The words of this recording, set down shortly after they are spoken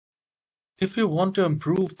If you want to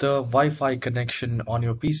improve the Wi-Fi connection on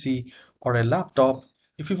your PC or a laptop,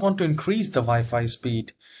 if you want to increase the Wi-Fi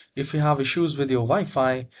speed, if you have issues with your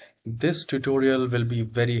Wi-Fi, this tutorial will be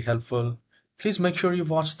very helpful. Please make sure you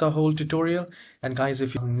watch the whole tutorial. And guys,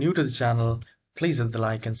 if you're new to the channel, please hit the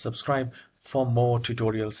like and subscribe for more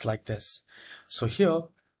tutorials like this. So here,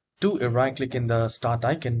 do a right click in the start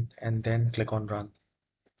icon and then click on run.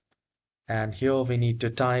 And here we need to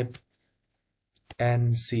type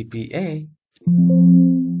ncpa.cpl.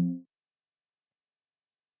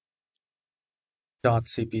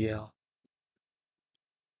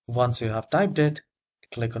 Once you have typed it,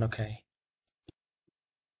 click on OK.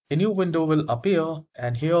 A new window will appear,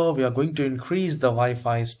 and here we are going to increase the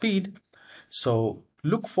Wi-Fi speed. So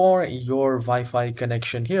look for your Wi-Fi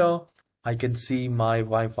connection here. I can see my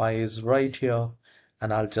Wi-Fi is right here,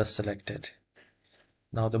 and I'll just select it.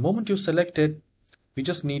 Now the moment you select it, we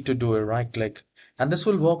just need to do a right click, and this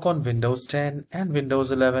will work on Windows 10 and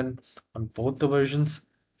Windows 11 on both the versions,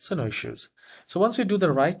 so no issues. So once you do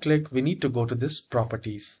the right click, we need to go to this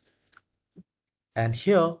properties. And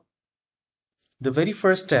here, the very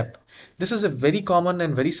first step, this is a very common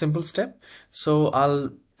and very simple step. So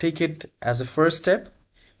I'll take it as a first step.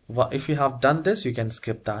 If you have done this, you can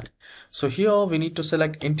skip that. So here we need to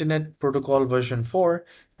select Internet Protocol version 4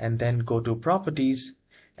 and then go to properties.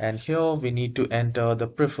 And here we need to enter the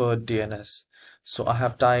preferred DNS. So I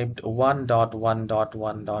have typed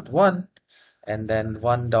 1.1.1.1 and then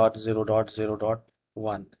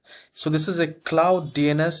 1.0.0.1. So this is a cloud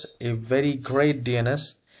DNS, a very great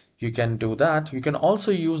DNS. You can do that. You can also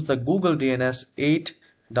use the Google DNS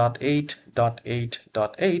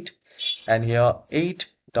 8.8.8.8 and here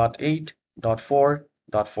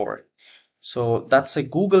 8.8.4.4. So that's a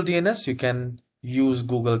Google DNS. You can use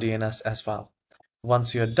Google DNS as well.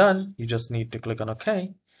 Once you're done, you just need to click on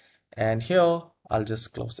OK. And here, I'll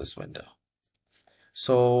just close this window.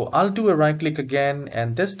 So I'll do a right click again,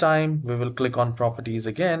 and this time we will click on properties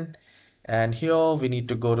again. And here we need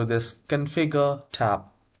to go to this configure tab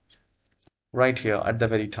right here at the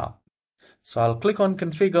very top. So I'll click on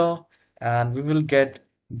configure and we will get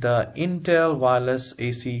the Intel wireless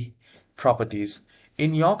AC properties.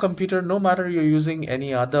 In your computer, no matter you're using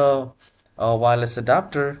any other wireless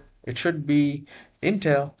adapter, it should be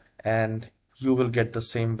Intel and you will get the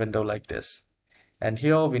same window like this. And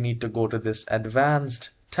here we need to go to this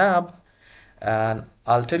advanced tab and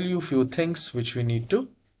I'll tell you a few things which we need to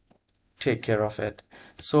take care of it.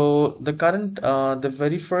 So the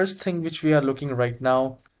very first thing which we are looking right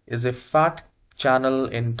now is a fat channel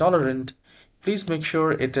intolerant. Please make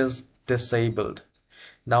sure it is disabled.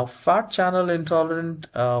 Now fat channel intolerant,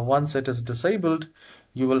 once it is disabled,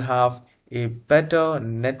 you will have a better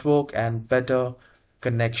network and better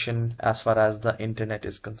connection as far as the internet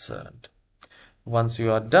is concerned. Once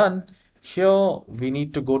you are done, here we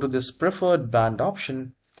need to go to this preferred band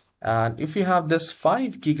option, and if you have this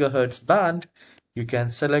 5 GHz band, you can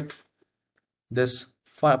select this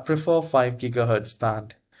prefer 5 GHz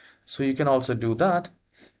band. So you can also do that.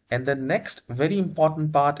 And the next very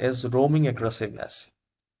important part is roaming aggressiveness.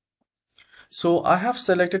 So I have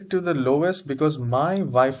selected to the lowest because my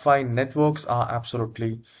Wi-Fi networks are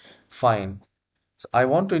absolutely fine. So I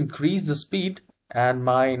want to increase the speed and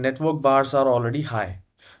my network bars are already high.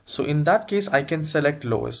 So in that case, I can select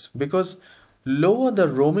lowest because lower the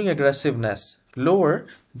roaming aggressiveness,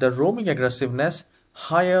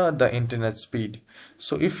 higher the internet speed.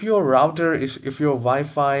 So if your router, if your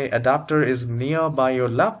Wi-Fi adapter is nearby your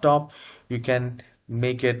laptop, you can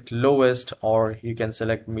make it lowest or you can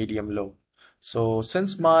select medium low. So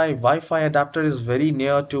since my Wi-Fi adapter is very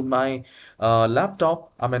near to my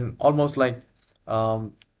laptop, I mean almost like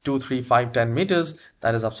 2, 3, 5, 10 meters,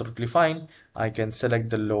 that is absolutely fine. I can select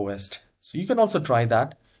the lowest. So you can also try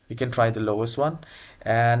that. You can try the lowest one.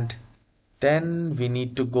 And then we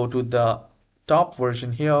need to go to the top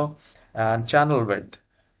version here and channel width.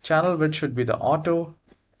 Channel width should be the auto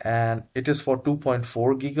and it is for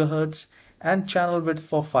 2.4 GHz and channel width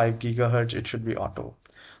for 5 GHz, it should be auto.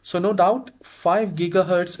 So no doubt 5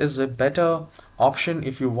 GHz is a better option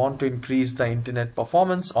if you want to increase the internet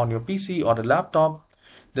performance on your PC or a laptop.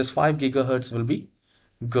 This 5 GHz will be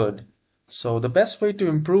good. So the best way to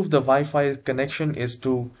improve the Wi-Fi connection is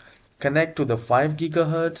to connect to the 5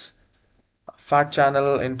 GHz. Fat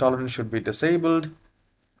channel intolerance should be disabled.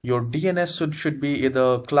 Your DNS should be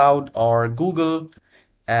either cloud or Google.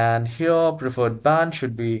 And here preferred band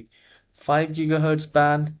should be 5 GHz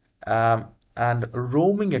band. And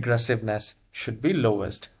roaming aggressiveness should be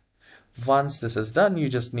lowest. Once this is done, you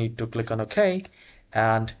just need to click on OK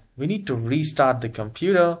and we need to restart the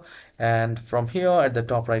computer, and from here at the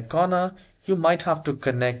top right corner you might have to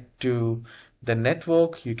connect to the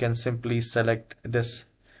network. You can simply select this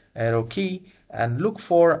arrow key and look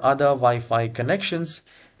for other Wi-Fi connections.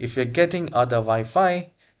 If you're getting other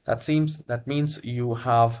Wi-Fi, that means you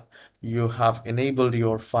have enabled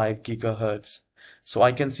your 5 gigahertz. So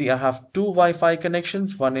I can see I have two Wi-Fi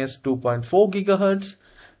connections. One is 2.4 gigahertz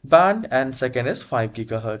band and second is 5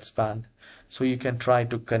 gigahertz band. So you can try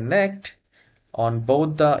to connect on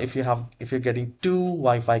both the, if you're getting two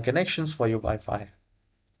Wi-Fi connections for your Wi-Fi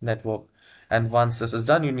network. And once this is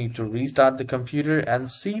done, you need to restart the computer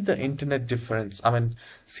and see the internet difference. I mean,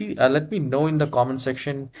 see, let me know in the comment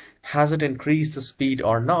section, has it increased the speed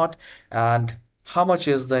or not? And how much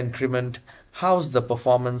is the increment? How's the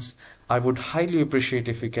performance? I would highly appreciate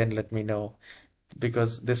if you can let me know,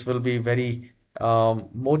 because this will be very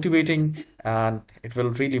motivating and it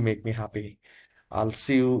will really make me happy. I'll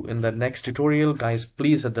see you in the next tutorial. Guys,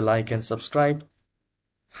 please hit the like and subscribe.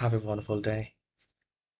 Have a wonderful day.